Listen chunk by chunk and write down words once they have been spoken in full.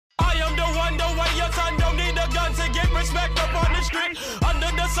street.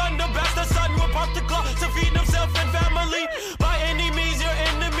 Under the sun, the best the sun will pop the clock to feed himself and family. By any means, your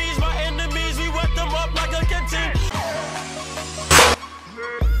enemies, my enemies, we wet them up like a canteen.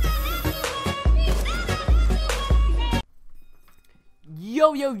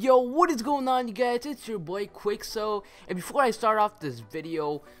 Yo, what is going on, you guys? It's your boy Quixo, and before I start off this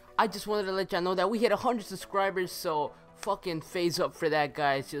video, I just wanted to let y'all know that we hit 100 subscribers, so fucking phase up for that,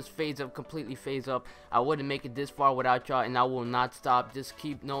 guys. Just phase up, completely phase up. I wouldn't make it this far without y'all, and I will not stop. Just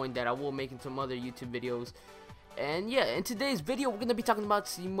keep knowing that I will make some other YouTube videos. And yeah, in today's video, we're gonna be talking about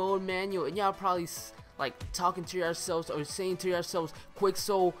Simone Manuel, and y'all probably like talking to yourselves or saying to yourselves,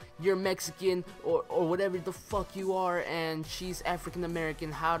 Quixo, you're Mexican or whatever the fuck you are, and she's African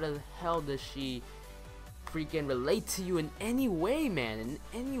American. How the hell does she freaking relate to you in any way, man? In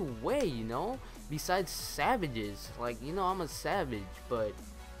any way, you know? Besides savages, like, you know, I'm a savage, but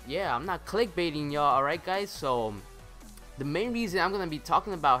yeah, I'm not clickbaiting y'all, alright guys? So the main reason I'm gonna be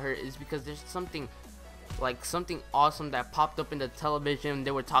talking about her is because there's something awesome that popped up in the television.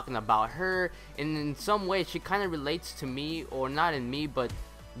 They were talking about her, and in some way she kind of relates to me, or not in me, but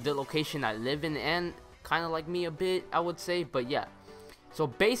the location I live in, and kind of like me a bit, I would say. But yeah, so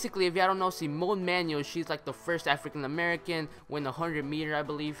basically, if y'all don't know, Simone Manuel, she's like the first African American win 100 meter, I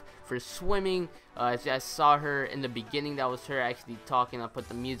believe, for swimming. As I saw her in the beginning, that was her actually talking. I put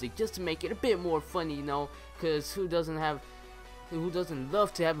the music just to make it a bit more funny, you know, because who doesn't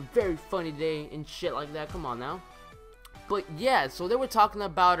love to have a very funny day and shit like that? Come on now. But yeah, so they were talking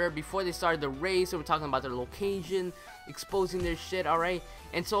about her before they started the race. They were talking about their location, exposing their shit, alright?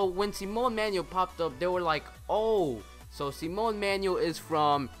 And so when Simone Manuel popped up, they were like, oh, so Simone Manuel is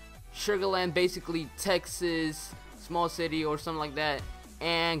from Sugarland, basically Texas, small city or something like that.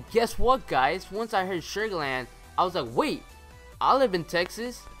 And guess what, guys? Once I heard Sugarland, I was like, wait, I live in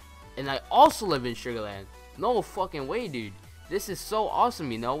Texas and I also live in Sugarland. No fucking way, dude. This is so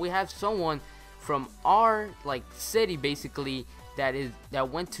awesome, you know. We have someone from our like city basically that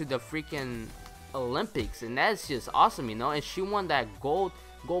went to the freaking Olympics, and that's just awesome, you know. And she won that gold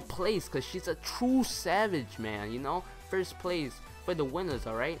place because she's a true savage, man, you know. First place for the winners,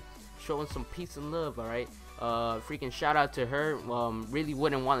 alright? Showing some peace and love, alright? Freaking shout out to her. Really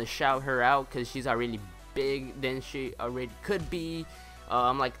wouldn't want to shout her out because she's already big than she already could be.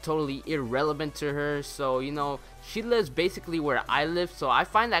 I'm like totally irrelevant to her, so you know, she lives basically where I live, so I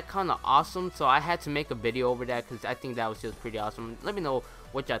find that kind of awesome. So I had to make a video over that because I think that was just pretty awesome. Let me know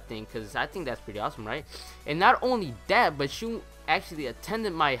what y'all think, because I think that's pretty awesome, right? And not only that, but she actually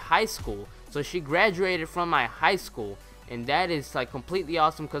attended my high school, so she graduated from my high school, and that is like completely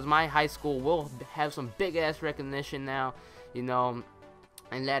awesome because my high school will have some big ass recognition now, you know,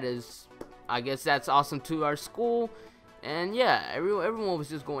 and that is, I guess that's awesome to our school. And yeah, everyone was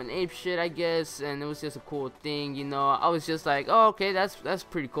just going ape shit, I guess, and it was just a cool thing, you know. I was just like, oh, okay, that's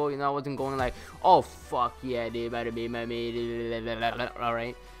pretty cool, you know. I wasn't going like, oh fuck yeah, dude, better be my mate,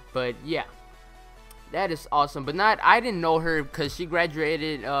 alright. But yeah, that is awesome. But I didn't know her because she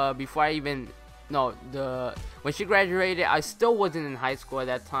graduated before I even, when she graduated, I still wasn't in high school at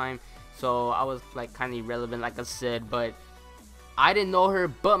that time, so I was like kind of irrelevant, like I said. But I didn't know her,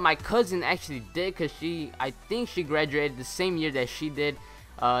 but my cousin actually did, because I think she graduated the same year that she did.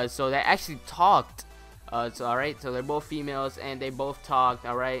 So they actually talked. So alright, so they're both females and they both talked,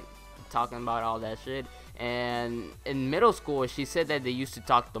 alright, talking about all that shit. And in middle school, she said that they used to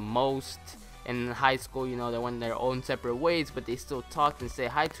talk the most. And in high school, you know, they went their own separate ways, but they still talked and say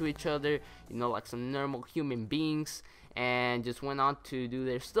hi to each other, you know, like some normal human beings, and just went on to do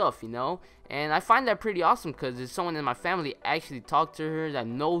their stuff, you know. And I find that pretty awesome because there's someone in my family actually talked to her, that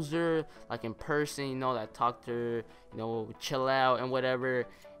knows her like in person, you know, that talked to her, you know, chill out and whatever.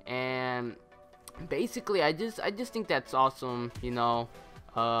 And basically I just think that's awesome, you know.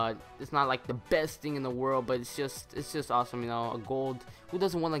 It's not like the best thing in the world, but it's just awesome, you know. A gold, who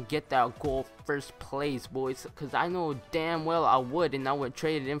doesn't want to get that gold first place, boys? Because I know damn well I would, and I would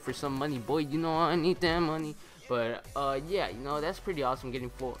trade it in for some money, boy. You know, I need that money. But yeah, you know, that's pretty awesome,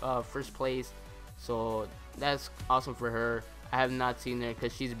 getting first place. So that's awesome for her. I have not seen her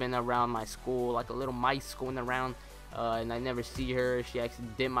because she's been around my school like a little mice going around, and I never see her. She actually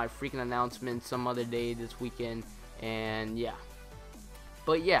did my freaking announcement some other day this weekend, and yeah.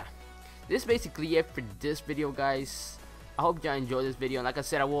 But yeah, this is basically it for this video, guys. I hope y'all enjoyed this video, and like I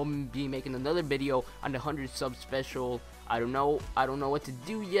said, I will be making another video on the 100 sub special. I don't know what to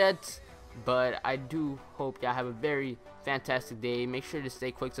do yet, but I do hope y'all have a very fantastic day. Make sure to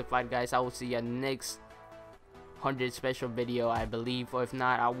stay Quixified, guys. I will see you next 100 special video, I believe, or if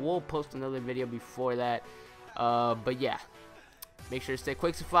not, I will post another video before that. But yeah, make sure to stay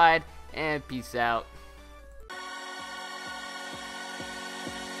Quixified, and peace out.